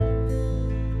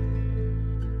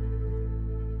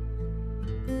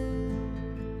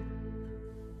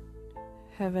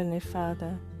Heavenly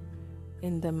Father,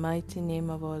 in the mighty name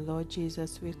of our Lord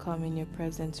Jesus, we come in your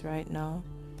presence right now,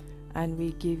 and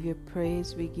we give you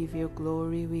praise, we give you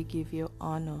glory, we give you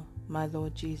honor, my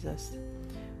Lord Jesus.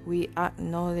 We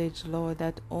acknowledge, Lord,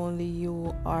 that only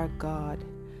you are God,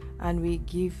 and we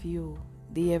give you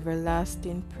the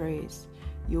everlasting praise.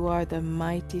 You are the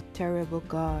mighty, terrible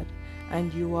God,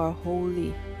 and you are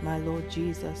holy, my Lord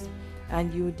Jesus,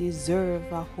 and you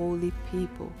deserve a holy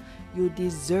people. You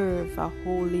deserve a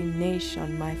holy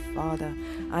nation, my Father.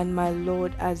 And my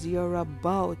Lord, as you're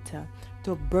about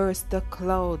to burst the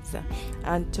clouds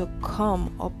and to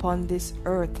come upon this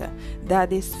earth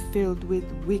that is filled with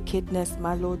wickedness,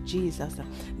 my Lord Jesus,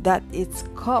 that its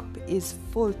cup is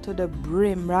full to the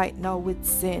brim right now with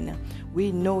sin.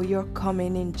 We know you're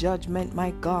coming in judgment,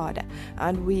 my God,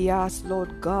 and we ask,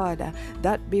 Lord God,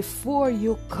 that before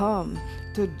you come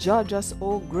to judge us,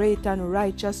 O great and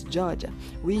righteous judge,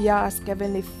 we ask,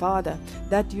 Heavenly Father,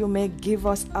 that you may give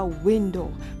us a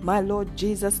window, my Lord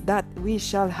Jesus, that we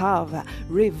shall have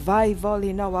revival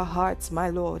in our hearts, my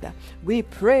Lord. We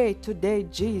pray today,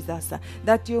 Jesus,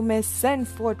 that you may send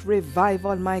forth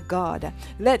revival, my God.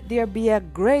 Let there be a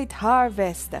great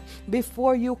harvest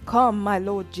before you come, my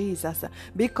Lord Jesus,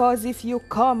 because if you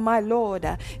come, my Lord,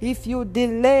 if you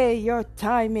delay your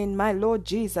timing, my Lord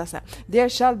Jesus, there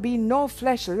shall be no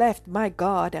flesh left, my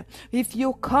God. If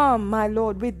you come, my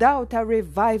Lord, without a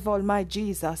revival, my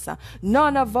Jesus,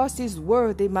 none of us is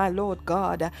worthy, my Lord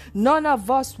God. None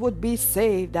of us would be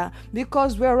saved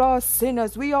because we're all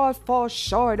sinners. We all fall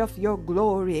short of your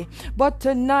glory. But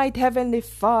tonight, Heavenly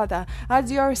Father,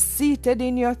 as you're seated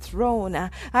in your throne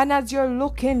and as you're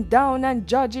looking down and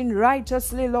judging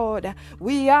righteously, Lord,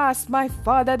 we ask, my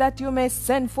Father, that you may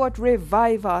send forth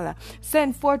revival.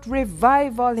 Send forth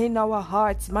revival in our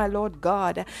hearts, my Lord God.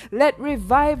 Let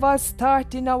revival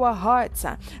start in our hearts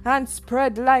and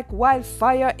spread like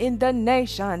wildfire in the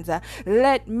nations.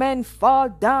 Let men fall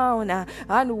down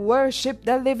and worship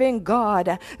the living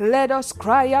God. Let us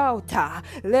cry out.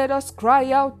 Let us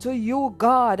cry out to you,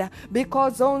 God,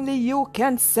 because only you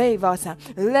can save us.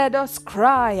 Let us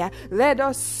cry. Let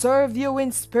us serve you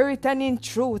in spirit and in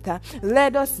truth.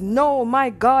 Let us know, my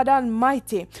God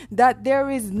Almighty, that there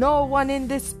is no one in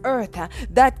this earth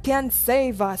that can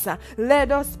save us.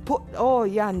 Let us put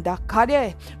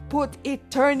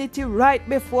eternity right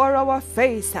before our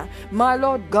face, my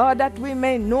Lord God, that we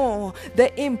may know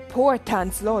the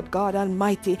importance, Lord God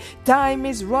Almighty. Time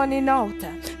is running out.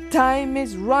 Time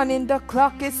is running, the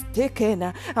clock is ticking,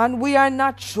 and we are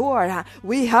not sure.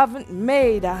 We haven't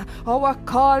made our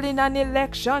calling and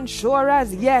election sure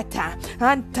as yet,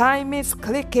 and time is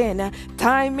clicking.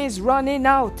 Time is running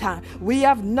out. We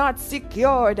have not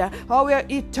secured our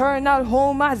eternal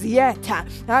home as yet,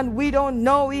 and we don't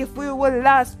know if we will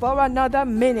last for another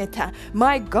minute.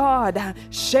 My God,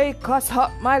 shake us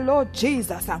up, my Lord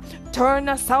Jesus. Turn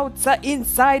us out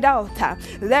inside out.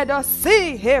 Let us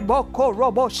see Heboko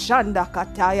Robo Shanda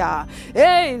Kataya.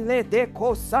 Le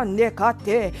deko sande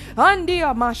kate.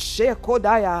 Andia mashe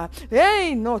kodaya.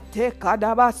 No te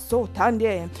kadabaso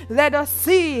tande. Let us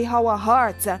see our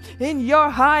hearts in your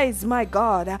eyes, my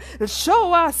God.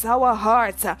 Show us our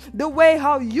hearts the way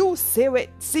how you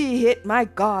see it, my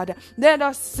God. Let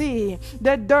us see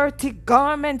the dirty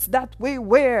garments that we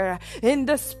wear in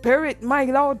the spirit, my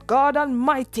Lord God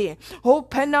Almighty.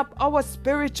 Open up our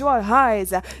spiritual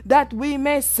eyes that we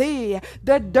may see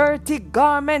the dirty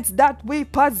garments that we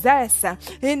possess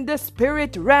in the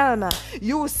spirit realm.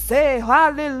 You say,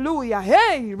 hallelujah.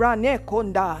 Hey,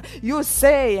 Ranekunda. You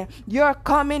say you're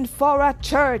coming for a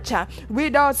church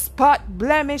without spot,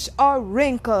 blemish, or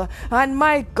wrinkle. And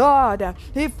my God,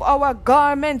 if our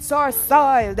garments are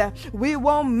soiled, we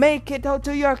won't make it out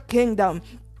to your kingdom.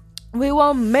 We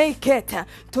won't make it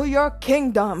to your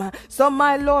kingdom. So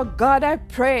my Lord God, I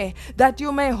pray that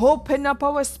you may open up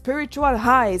our spiritual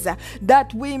eyes,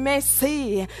 that we may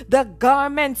see the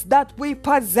garments that we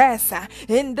possess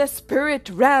in the spirit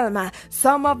realm.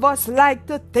 Some of us like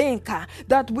to think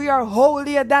that we are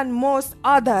holier than most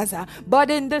others, but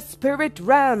in the spirit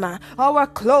realm, our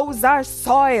clothes are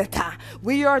soiled.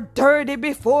 We are dirty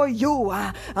before you,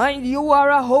 and you are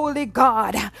a holy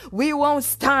God. We won't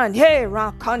stand. Hey,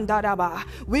 Rakanda.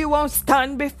 We won't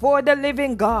stand before the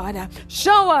living God.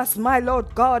 Show us, my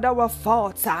Lord God, our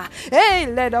faults. Hey,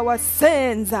 let our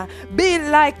sins be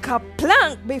like a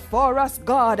plank before us,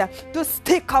 God, to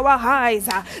stick our eyes,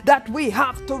 that we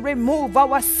have to remove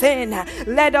our sin.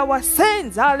 Let our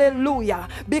sins, hallelujah,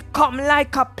 become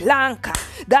like a plank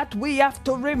that we have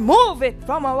to remove it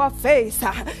from our face.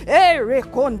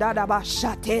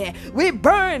 We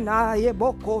burn,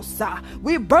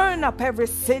 we burn up every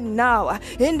sin now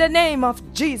in the name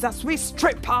of Jesus, we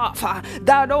strip off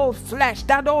that old flesh,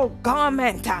 that old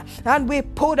garment, and we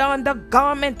put on the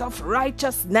garment of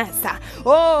righteousness.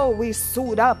 Oh, we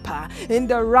suit up in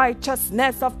the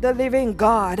righteousness of the living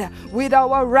God. With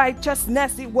our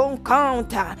righteousness, it won't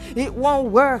count. It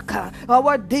won't work.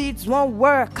 Our deeds won't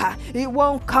work. It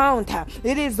won't count.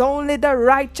 It is only the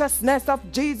righteousness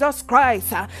of Jesus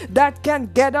Christ that can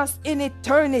get us in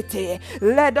eternity.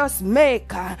 Let us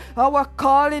make our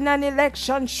calling and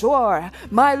election sure,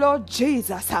 my Lord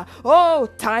Jesus. Oh,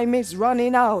 time is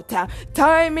running out.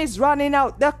 Time is running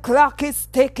out. The clock is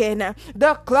ticking.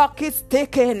 The clock is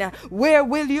ticking. Where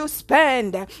will you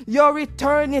spend your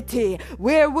eternity?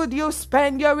 Where would you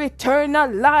spend your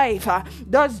eternal life?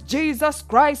 Does Jesus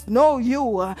Christ know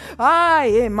you?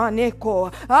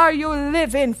 Emaneko. Are you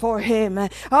living for him?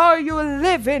 Are you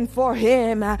living for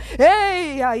him?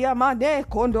 Hey, ayamane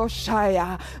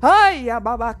kondoshaya.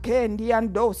 Baba kendi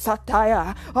ando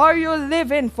sataya. Are you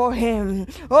living for him?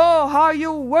 Oh, are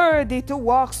you worthy to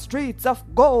walk streets of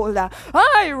gold?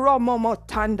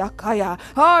 Romomotandakaya.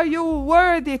 Are you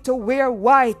worthy to wear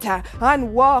white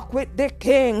and walk with the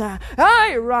king?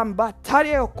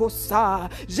 Rambatariokusa.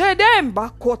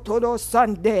 Jedemba kotodo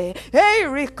sande. Hey,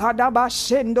 Rikadaba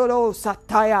shendoro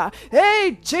sataya.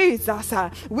 Hey, Jesus,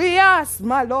 we ask,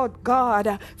 my Lord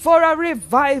God, for a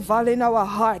revival in our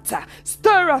hearts.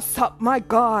 Stir us up, my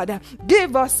God.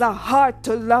 Give us a heart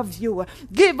to love you.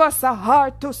 Give us a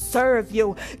heart to serve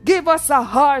you. Give us a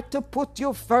heart to put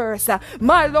you first.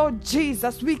 My Lord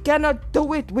Jesus, we cannot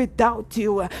do it without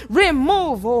you.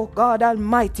 Remove, oh God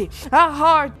Almighty, a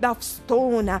heart of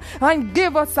stone and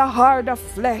give us a heart of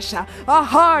flesh, a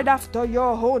heart after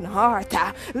your own heart.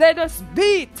 Let us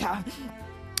beat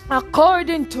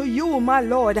according to you, my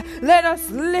Lord. Let us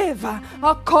live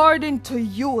according to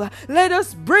you. Let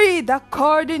us breathe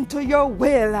according to your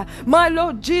will. My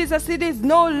Lord Jesus, it is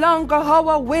no longer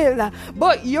our will,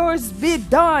 but yours be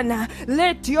done.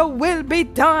 Let your will be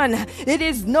done. It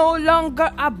is no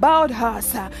longer about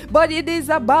us, but it is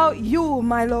about you,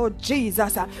 my Lord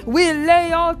Jesus. We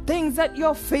lay all things at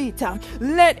your feet.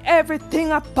 Let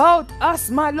everything about us,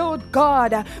 my Lord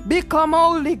God, become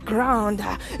holy ground.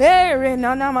 We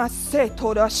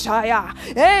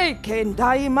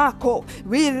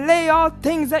lay all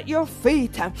things at your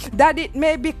feet that it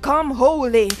may become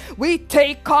holy. We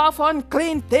take off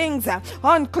unclean things,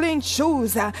 unclean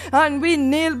shoes, and we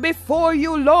kneel before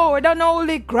you, Lord, on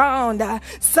holy ground.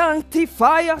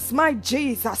 Sanctify us, my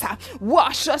Jesus.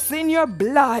 Wash us in your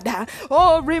blood.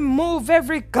 Oh, remove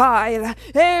every guile,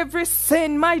 every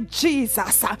sin, my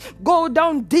Jesus. Go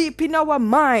down deep in our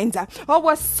minds,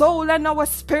 our soul, and our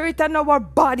spirit, and our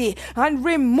body, and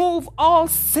remove all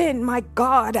sin, my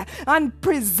God, and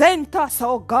present us,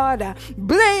 oh God,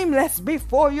 blameless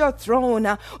before your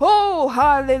throne. Oh,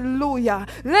 hallelujah.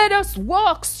 Let us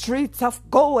walk streets of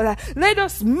gold. Let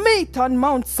us meet on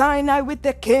Mount Sinai with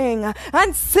the King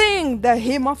and sing the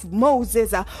hymn of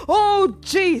Moses. Oh,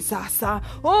 Jesus.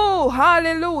 Oh,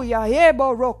 hallelujah.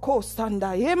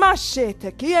 Eborokosanda,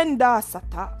 emashete, kienda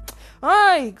sata.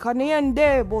 Ay,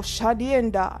 kaniende bo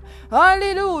shadienda.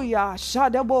 Hallelujah.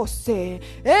 Shadabose.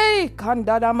 Hey,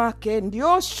 kandadamaken.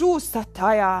 Dioshu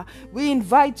sataya. We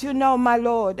invite you now, my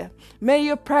Lord. May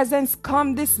your presence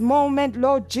come this moment,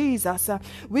 Lord Jesus.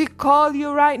 We call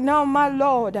you right now, my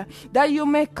Lord, that you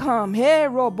may come. Hey,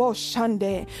 robo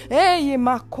shande. Hey,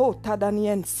 makota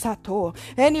danien sato.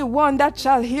 Anyone that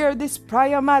shall hear this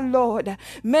prayer, my Lord,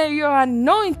 may your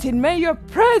anointing, may your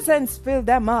presence fill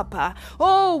them up.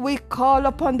 Oh, we call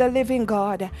upon the living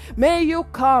God. May you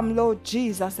come, Lord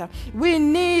Jesus. We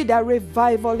need a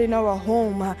revival in our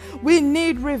home. We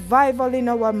need revival in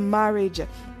our marriage.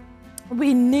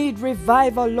 We need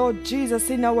revival, Lord Jesus,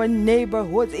 in our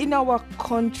neighborhoods, in our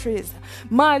countries.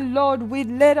 My Lord,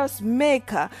 let us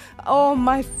make, oh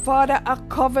my Father, a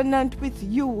covenant with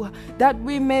you that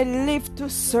we may live to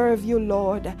serve you,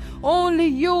 Lord. Only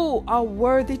you are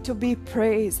worthy to be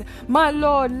praised. My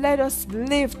Lord, let us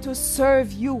live to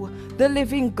serve you, the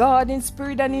living God, in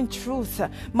spirit and in truth.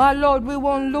 My Lord, we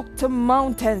won't look to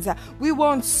mountains. We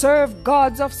won't serve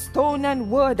gods of stone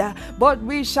and wood, but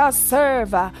we shall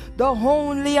serve the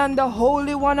only and the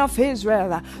Holy One of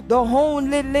Israel, the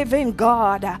only living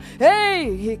God.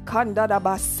 Hey,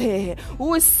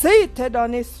 who is seated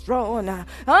on his throne.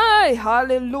 Ay,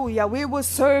 hallelujah. We will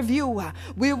serve you.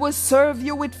 We will serve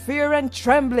you with fear and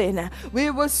trembling. We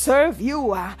will serve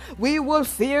you. We will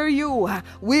fear you.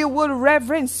 We will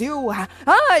reverence you.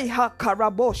 Ay,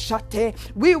 hakaraboshate.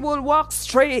 We will walk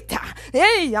straight.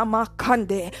 Hey,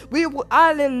 amakande. We will,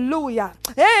 hallelujah.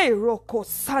 Hey, roko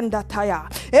sandataya.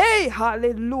 Hey,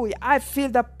 hallelujah. I feel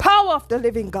the power power of the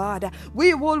living God.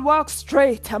 We will walk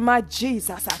straight, my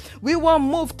Jesus. We won't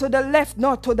move to the left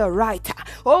nor to the right.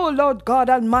 Oh, Lord God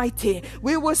Almighty,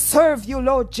 we will serve you,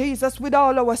 Lord Jesus, with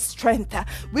all our strength.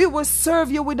 We will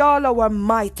serve you with all our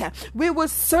might. We will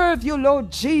serve you,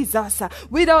 Lord Jesus,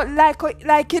 without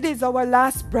like it is our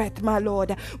last breath, my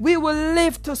Lord. We will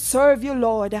live to serve you,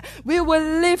 Lord. We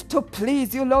will live to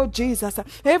please you, Lord Jesus.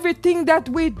 Everything that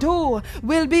we do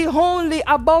will be only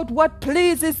about what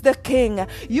pleases the King.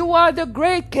 You are the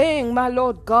great King, my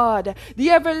Lord God,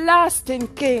 the everlasting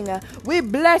King. We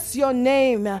bless your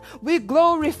name. We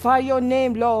glorify your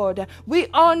name, Lord. We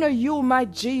honor you, my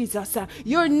Jesus.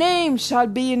 Your name shall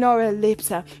be in our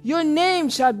lips. Your name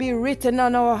shall be written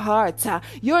on our hearts.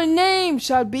 Your name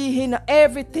shall be in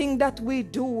everything that we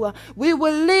do. We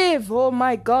will live, oh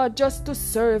my God, just to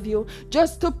serve you,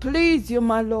 just to please you,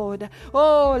 my Lord.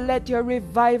 Oh, let your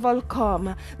revival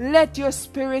come. Let your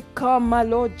spirit come, my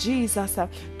Lord Jesus.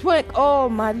 Oh,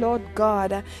 my Lord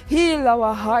God, heal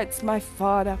our hearts, my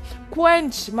Father.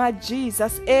 Quench, my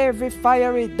Jesus, every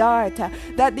fiery dart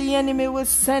that the enemy will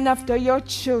send after your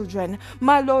children.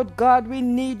 My Lord God, we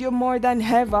need you more than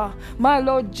ever. My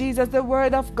Lord Jesus, the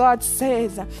word of God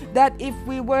says that if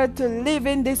we were to live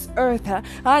in this earth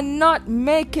and not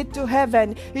make it to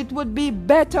heaven, it would be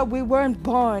better we weren't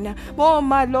born. Oh,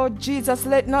 my Lord Jesus,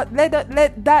 let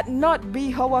that not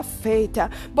be our fate.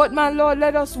 But my Lord,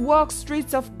 let us walk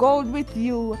streets of gold with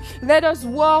you. Let us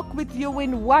walk with you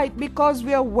in white because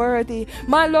we are worthy.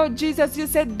 My Lord Jesus, you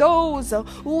said those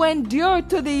who endure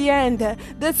to the end,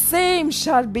 the same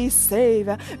shall be saved.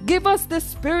 Give us the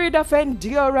spirit of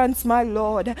endurance, my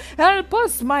Lord. Help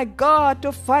us, my God,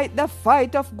 to fight the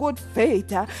fight of good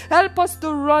faith. Help us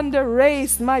to run the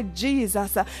race, my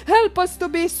Jesus. Help us to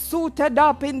be suited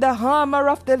up in the armor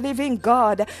of the living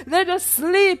God. Let us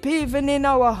sleep even in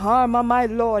our armor, my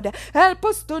Lord. Help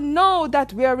us to know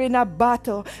that we are in a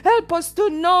battle. Help us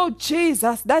to know,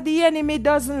 Jesus, that the enemy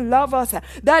doesn't love us,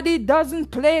 that he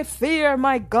doesn't play fear,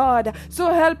 my God.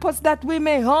 So help us that we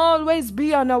may always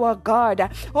be on our guard.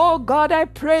 Oh God, I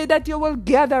pray that you will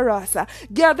gather us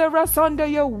under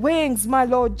your wings, my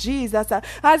Lord Jesus,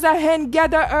 as a hen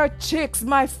gather her chicks,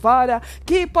 my Father.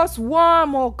 Keep us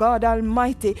warm, oh God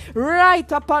Almighty, right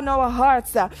upon our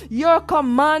hearts, your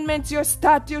commandments, your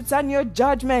statutes, and your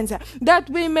judgments, that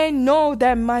we may know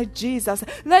them, my Jesus.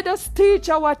 Let us teach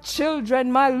our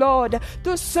children, my Lord,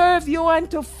 to serve you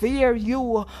and to fear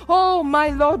you. Oh, my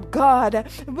Lord God,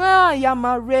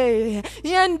 Yamare,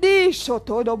 Yandi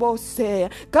Shotodobose,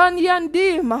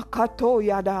 Kanyandi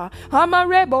Makatoyada,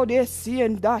 Amarebo de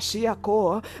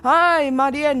Siendashiako, Ay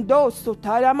Mariendo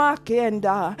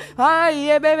Sutaramakenda, Ay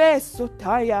Ebebe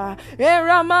Sutaya,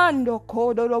 Eramando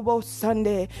Kodorobo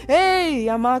Sande, Ey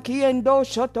Yamakiendo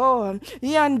Shoto,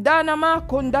 Yandana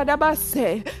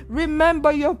Makundadabase.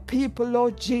 Remember your people,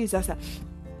 Lord Jesus.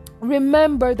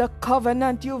 Remember the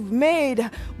covenant you've made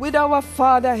with our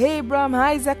father Abraham,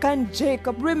 Isaac, and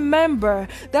Jacob. Remember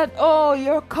that, oh,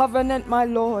 your covenant, my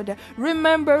Lord.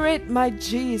 Remember it, my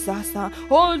Jesus.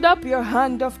 Hold up your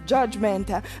hand of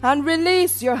judgment and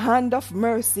release your hand of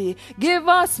mercy. Give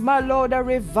us, my Lord, a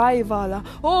revival.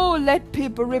 Oh, let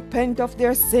people repent of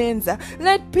their sins.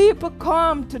 Let people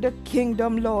come to the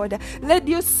kingdom, Lord. Let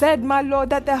you said, my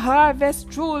Lord, that the harvest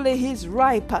truly is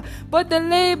ripe, but the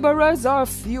laborers are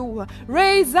few.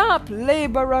 Raise up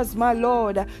laborers, my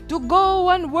Lord, to go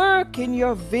and work in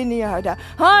your vineyard.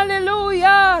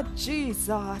 Hallelujah,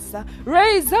 Jesus.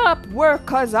 Raise up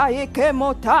workers.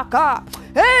 Aikemotaka.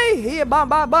 Hey,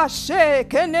 baba she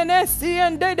kenenesi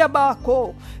and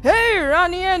dedabako. Hey,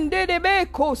 rani and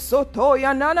dedebeko soto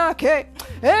yananake.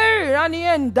 Hey, rani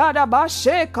and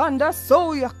dadabashe kanda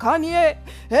soya kanye.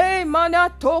 Hey,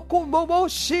 manatoku bobo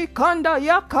shikanda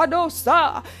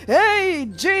yakadosa. Hey,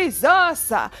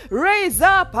 Jesus, raise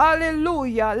up,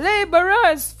 hallelujah,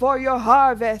 laborers for your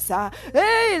harvest.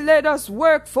 Hey, let us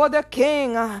work for the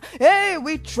King. Hey,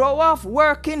 we throw off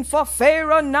working for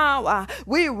Pharaoh now.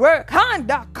 We work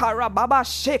handa karababa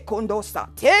shekondosa.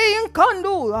 Hey,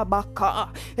 kandu abaka.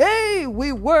 Hey,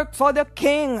 we work for the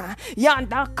King.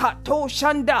 Yanda kato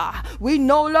shanda. We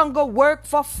no longer work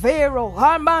for Pharaoh.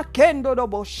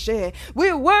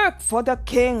 We work for the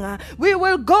King. We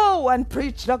will go and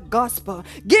preach the gospel.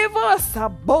 Give us a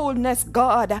boldness,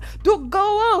 God, to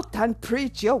go out and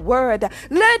preach your word.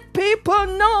 Let people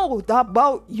know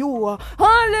about you.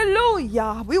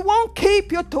 Hallelujah. We won't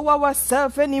keep you to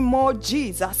ourselves anymore,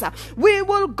 Jesus. We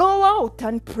will go out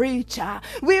and preach.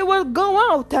 We will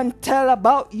go out and tell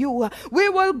about you. We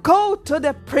will go to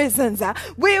the prisons.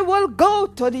 We will go Go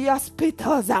to the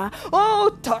hospitals.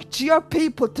 Oh, touch your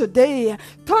people today.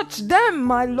 Touch them,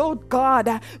 my Lord God,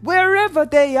 wherever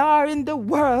they are in the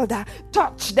world.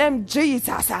 Touch them,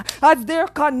 Jesus, as they're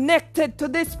connected to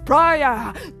this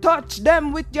prayer. Touch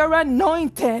them with your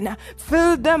anointing.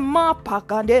 Fill them up,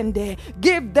 Akadende.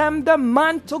 Give them the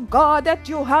mantle, God, that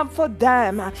you have for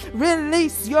them.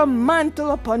 Release your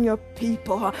mantle upon your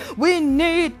people. We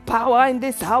need power in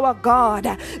this hour, God.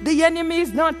 The enemy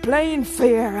is not playing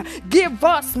fair. Give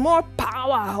us more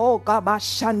power, oh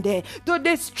Gabashande, to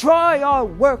destroy all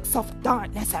works of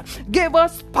darkness. Give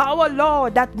us power,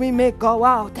 Lord, that we may go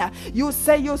out. You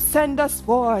say you send us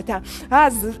forth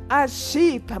as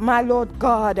sheep, my Lord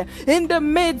God, in the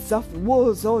midst of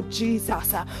wolves, oh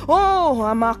Jesus. Oh,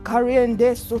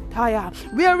 Amakariende Sutaya.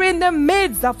 We are in the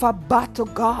midst of a battle,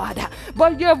 God,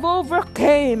 but you've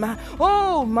overcame.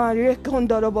 Oh,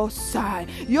 Marikondorobosai.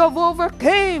 You've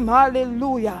overcame.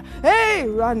 Hallelujah. Hey,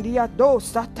 Randia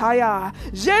Dosataya.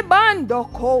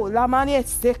 Jebando Ko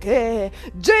Lamaneseke.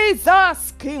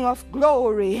 Jesus, King of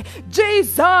glory.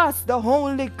 Jesus, the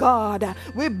Holy God.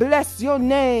 We bless your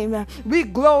name. We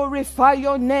glorify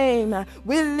your name.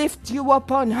 We lift you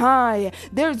up on high.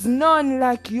 There's none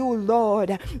like you,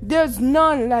 Lord. There's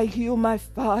none like you, my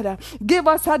Father. Give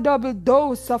us a double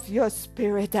dose of your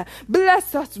spirit.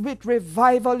 Bless us with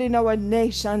revival in our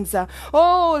nations.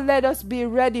 Oh, let us be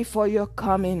ready for your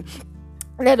coming.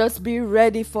 Let us be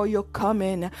ready for your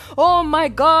coming. Oh my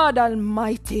God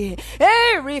Almighty.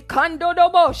 Hey,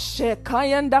 Rikandodoboshe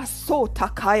Kayanda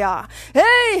Sotakaya.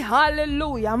 Hey,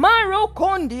 hallelujah.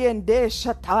 Marokondi and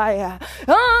Deshataya.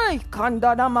 Ay,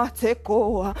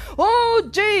 Kandadamateko. Oh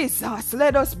Jesus,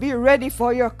 let us be ready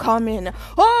for your coming.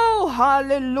 Oh,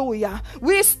 hallelujah.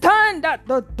 We stand at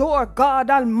the door, God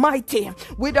Almighty,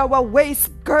 with our waist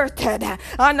girded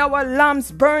and our lamps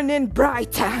burning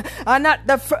bright. And at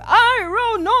the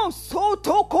no so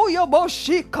toko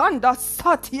yoboshi kanda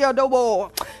satya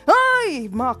dobo. Ay,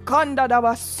 makanda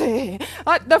dabase.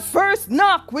 At the first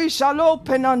knock we shall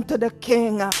open unto the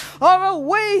King. Our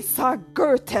waists are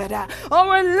girded.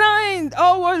 Our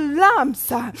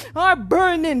lamps are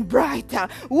burning bright.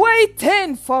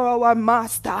 Waiting for our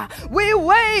Master. We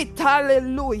wait,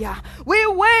 hallelujah. We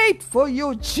wait for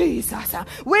you, Jesus.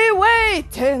 We wait,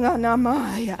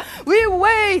 Enganamaya. We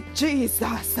wait,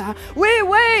 Jesus. We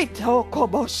wait, oh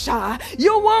Kobosha.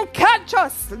 You won't catch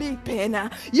us sleeping.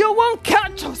 You won't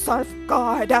catch us off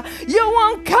guard. You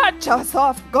won't catch us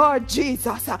off guard,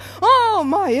 Jesus. Oh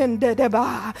my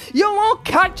Ndedeba. You won't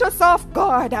catch us off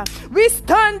guard. We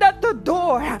stand at the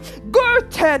door,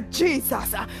 girded,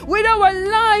 Jesus, with our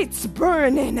lights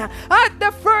burning. At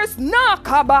the first knock,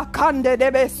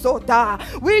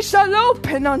 we shall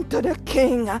open unto the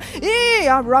King.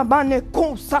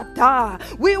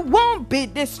 We won't be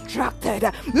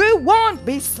distracted. We won't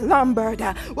be slumbered.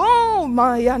 Oh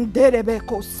my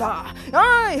Anderebekosa.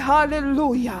 Ay,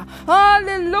 hallelujah.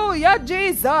 Hallelujah,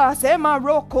 Jesus.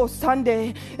 Emaroko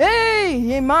Sunday. Hey,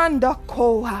 Imanda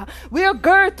Koa. We are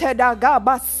girded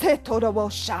agabaseto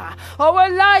dobosha. Our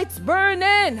lights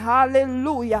burning.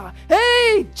 Hallelujah.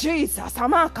 Hey, Jesus.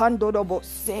 Amakando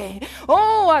dobose.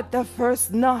 Oh, at the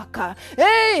first knock.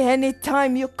 Hey,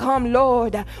 anytime you come,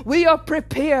 Lord, we are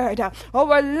prepared.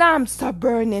 Our lamps are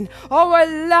burning. Our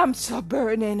lamps are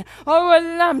burning. Our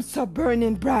lamps are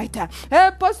burning brighter.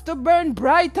 Help us to burn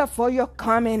brighter for your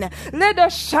coming. Let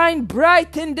us shine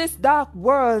bright in this dark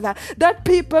world, that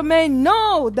people may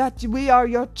know that we are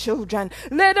your children.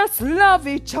 Let us love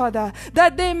each other,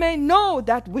 that they may know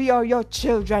that we are your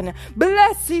children.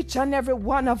 Bless each and every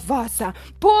one of us.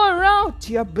 Pour out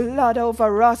your blood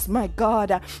over us, my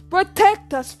God.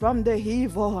 Protect us from the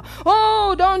evil.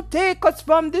 Oh, don't take us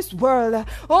from this world.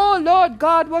 Oh, Lord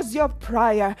God, was your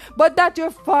prayer, but that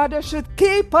your Father should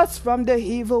keep us from the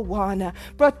evil one.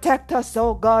 Protect us,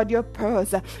 oh God, your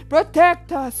pearls.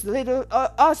 Protect us,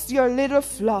 your little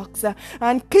flocks,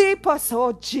 and keep us,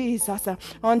 oh Jesus,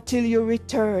 until you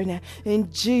return.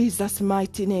 In Jesus'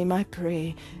 mighty name I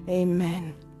pray.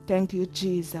 Amen. Thank you,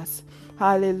 Jesus.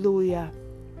 Hallelujah.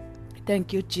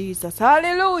 Thank you, Jesus.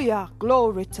 Hallelujah.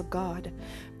 Glory to God.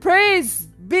 Praise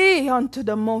be unto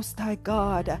the Most High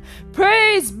God.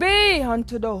 Praise be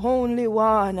unto the Holy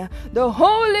One, the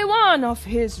Holy One of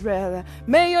Israel.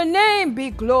 May your name be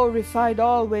glorified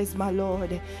always, my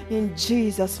Lord. In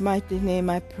Jesus' mighty name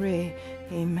I pray.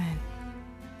 Amen.